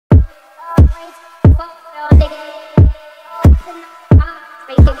Alright,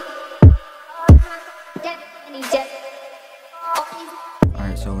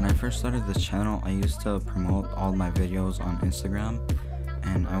 so when I first started this channel, I used to promote all my videos on Instagram,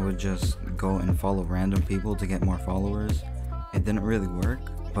 and I would just go and follow random people to get more followers. It didn't really work,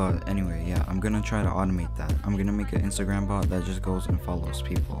 but anyway, yeah, I'm gonna try to automate that. I'm gonna make an Instagram bot that just goes and follows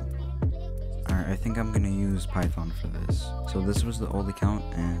people. Alright, I think I'm gonna use Python for this. So this was the old account,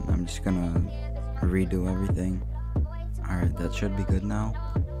 and I'm just gonna redo everything. Alright, that should be good now.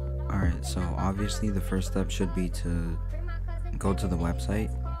 Alright, so obviously the first step should be to go to the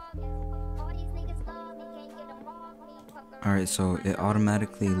website. Alright, so it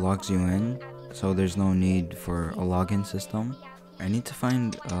automatically logs you in, so there's no need for a login system. I need to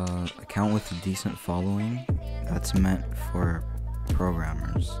find an account with a decent following that's meant for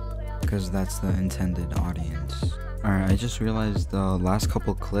programmers, because that's the intended audience. Alright, I just realized the last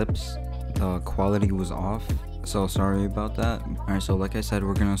couple clips, the quality was off, so sorry about that. Alright, so like I said,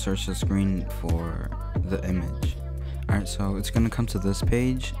 we're gonna search the screen for the image. Alright, so it's gonna come to this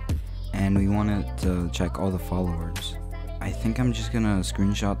page, and we want it to check all the followers. I think I'm just gonna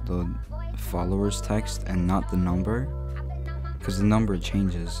screenshot the followers text and not the number, because the number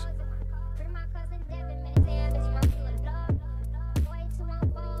changes.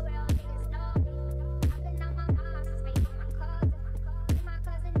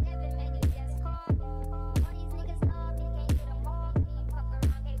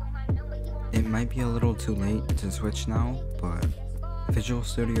 It might be a little too late to switch now, but Visual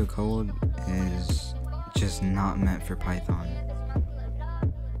Studio Code is just not meant for Python.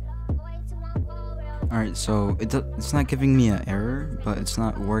 Alright, so it's not giving me an error, but it's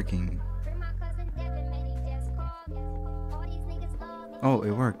not working. Oh,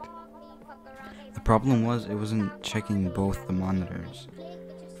 it worked. The problem was it wasn't checking both the monitors.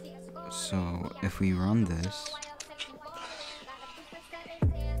 So if we run this,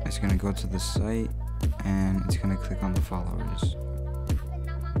 it's gonna go to the site and it's gonna click on the followers.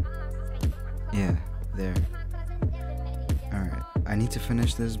 Yeah, there. Alright, I need to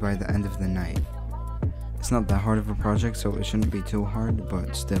finish this by the end of the night. It's not that hard of a project, so it shouldn't be too hard,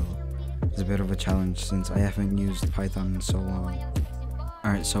 but still, it's a bit of a challenge since I haven't used Python in so long.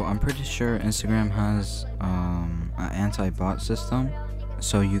 Alright, so I'm pretty sure Instagram has an anti-bot system,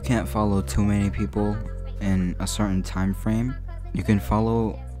 so you can't follow too many people in a certain time frame. You can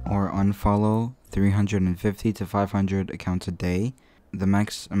follow or unfollow 350 to 500 accounts a day. The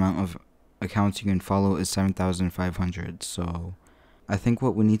max amount of accounts you can follow is 7,500, so I think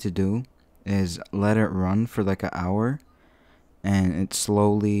what we need to do is let it run for like an hour, and it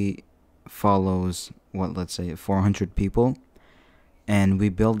slowly follows, what, let's say 400 people, and we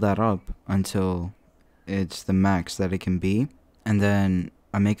build that up until it's the max that it can be, and then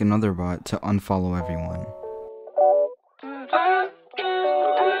I make another bot to unfollow everyone.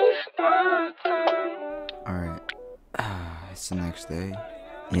 Alright, it's the next day.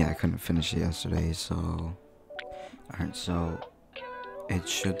 Yeah, I couldn't finish it yesterday, so... Alright, so it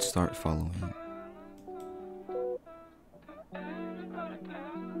should start following.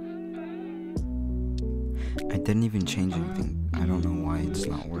 I didn't even change anything. I don't know why it's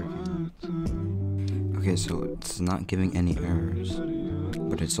not working. Okay, so it's not giving any errors,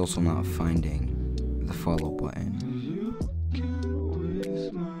 but it's also not finding the follow button.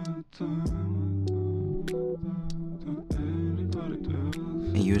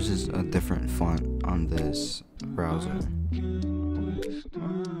 It uses a different font on this browser.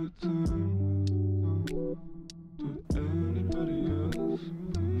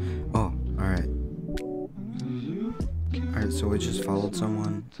 Oh, alright. Alright, so we just followed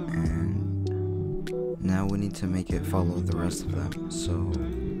someone, and now we need to make it follow the rest of them. So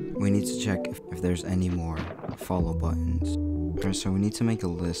we need to check if there's any more follow buttons. Alright, so we need to make a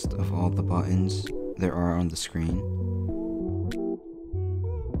list of all the buttons there are on the screen.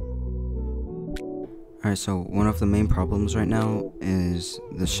 Alright, so one of the main problems right now is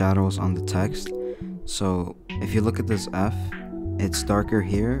the shadows on the text. So if you look at this F, it's darker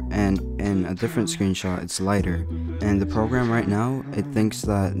here, and in a different screenshot it's lighter. And the program right now, it thinks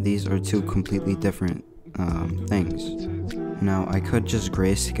that these are two completely different things. Now I could just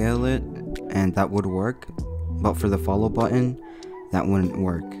grayscale it and that would work, but for the follow button that wouldn't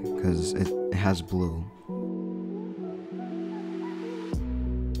work because it has blue.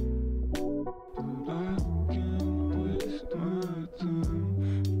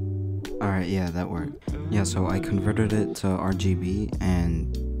 Alright, yeah, that worked. Yeah, so I converted it to RGB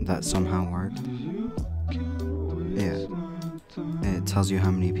and that somehow worked. Yeah, it tells you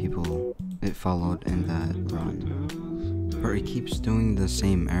how many people it followed in that run. But it keeps doing the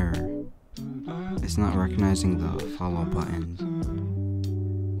same error. it's not recognizing the follow button.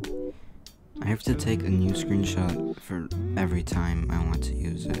 I have to take a new screenshot for every time I want to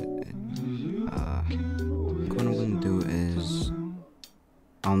use it. What I'm going to do is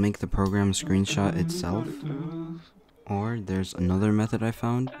I'll make the program screenshot itself, or there's another method I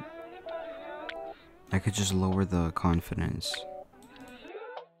found. I could just lower the confidence.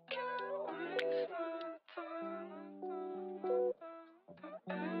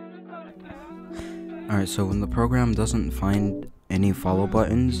 Alright, so when the program doesn't find any follow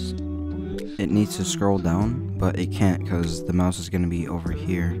buttons, it needs to scroll down, but it can't because the mouse is going to be over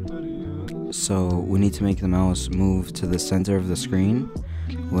here. So we need to make the mouse move to the center of the screen,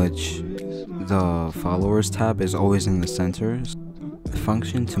 which the followers tab is always in the center. The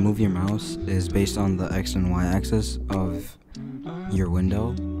function to move your mouse is based on the X and Y axis of your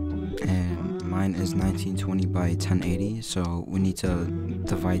window, and mine is 1920 by 1080, so we need to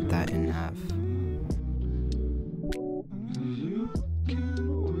divide that in half.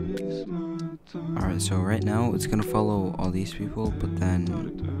 Alright, so right now it's gonna follow all these people, but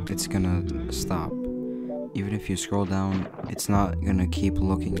then it's gonna stop. Even if you scroll down, it's not gonna keep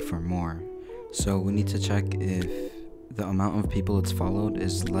looking for more. So we need to check if the amount of people it's followed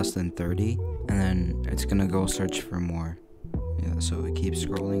is less than 30, and then it's gonna go search for more. Yeah, so it keeps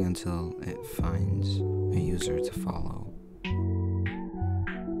scrolling until it finds a user to follow.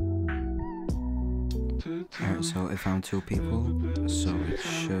 Alright, so it found 2 people, so it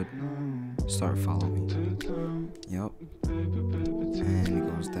should start following. Yep. And it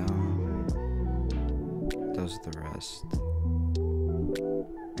goes down, does the rest.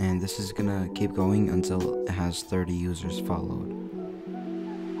 And this is gonna keep going until it has 30 users followed.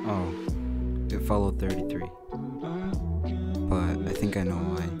 Oh, it followed 33. But I think I know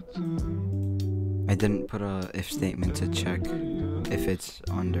why. I didn't put a if statement to check if it's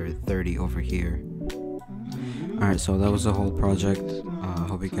under 30 over here. Alright, so that was the whole project.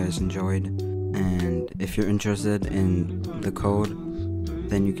 Hope you guys enjoyed. And if you're interested in the code,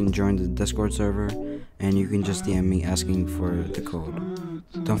 then you can join the Discord server, and you can just DM me asking for the code.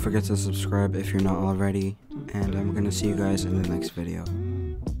 Don't forget to subscribe if you're not already, and I'm gonna see you guys in the next video.